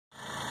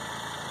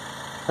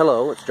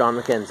Hello, it's John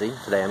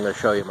McKenzie. Today I'm going to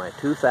show you my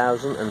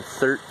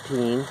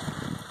 2013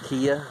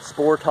 Kia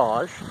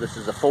Sportage. This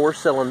is a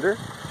 4-cylinder,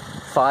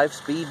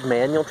 5-speed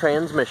manual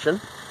transmission.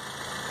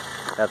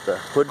 Got the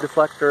hood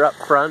deflector up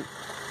front,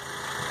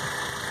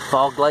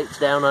 fog lights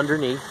down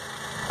underneath,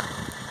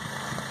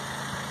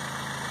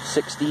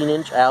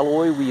 16-inch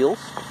alloy wheels,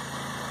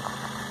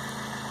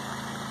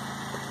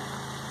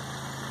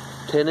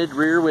 tinted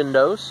rear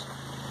windows,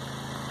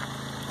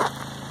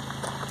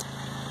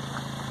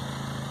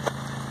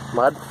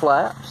 mud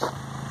flaps,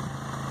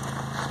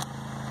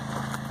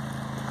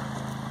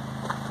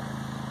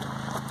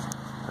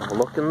 have a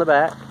look in the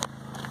back.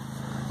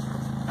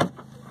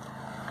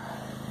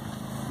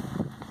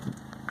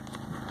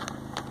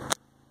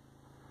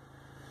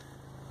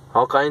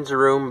 All kinds of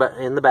room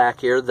in the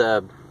back here.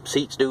 The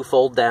seats do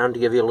fold down to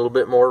give you a little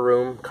bit more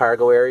room,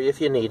 cargo area if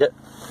you need it.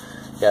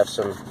 You have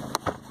some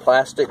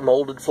plastic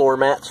molded floor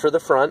mats for the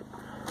front.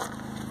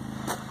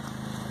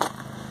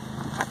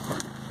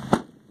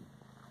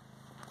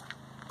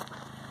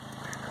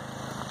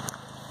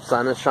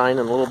 Sun is shining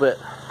a little bit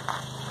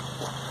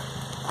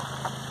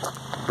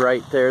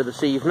bright there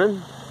this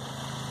evening.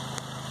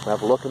 We'll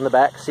have a look in the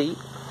back seat.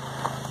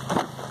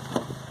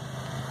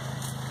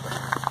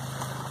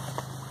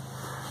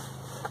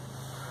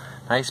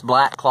 Nice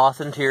black cloth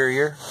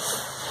interior,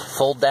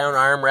 fold down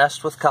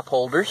armrest with cup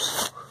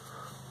holders.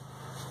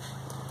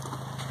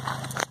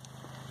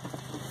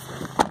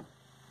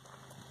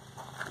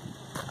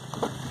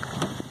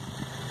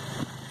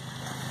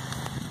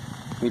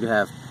 We do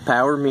have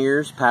power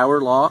mirrors,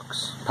 power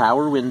locks,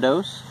 power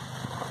windows.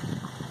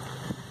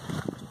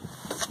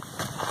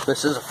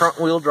 This is a front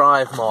wheel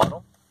drive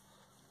model.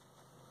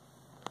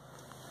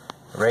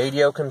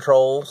 Radio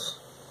controls.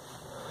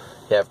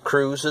 You have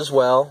cruise as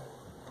well.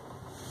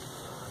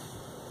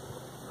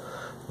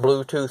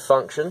 Bluetooth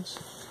functions.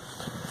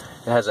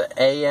 It has an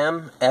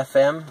AM,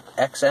 FM,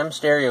 XM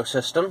stereo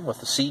system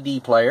with a CD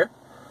player.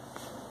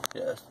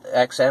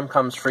 XM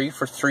comes free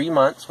for 3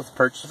 months with the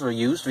purchase of a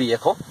used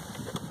vehicle.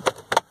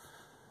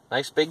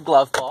 Nice big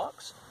glove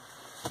box.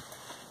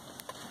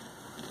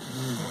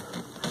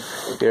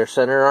 Your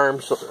center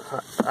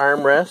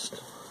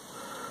armrest.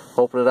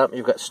 Open it up,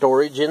 you've got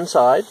storage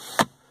inside.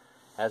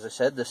 As I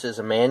said, this is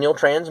a manual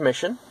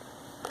transmission.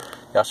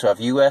 You also have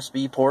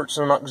USB ports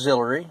and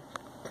auxiliary.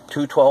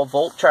 2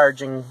 12-volt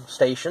charging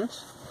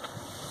stations.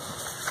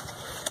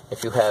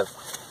 If you have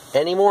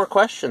any more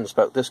questions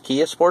about this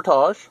Kia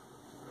Sportage,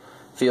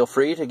 feel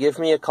free to give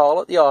me a call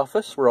at the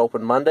office. We're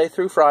open Monday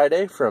through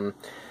Friday from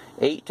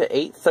 8 to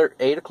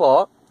 8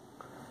 o'clock,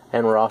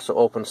 and we're also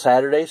open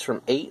Saturdays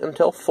from 8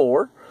 until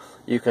 4.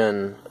 You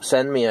can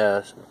send me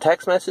a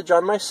text message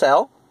on my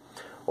cell,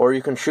 or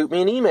you can shoot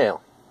me an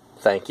email.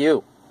 Thank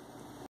you.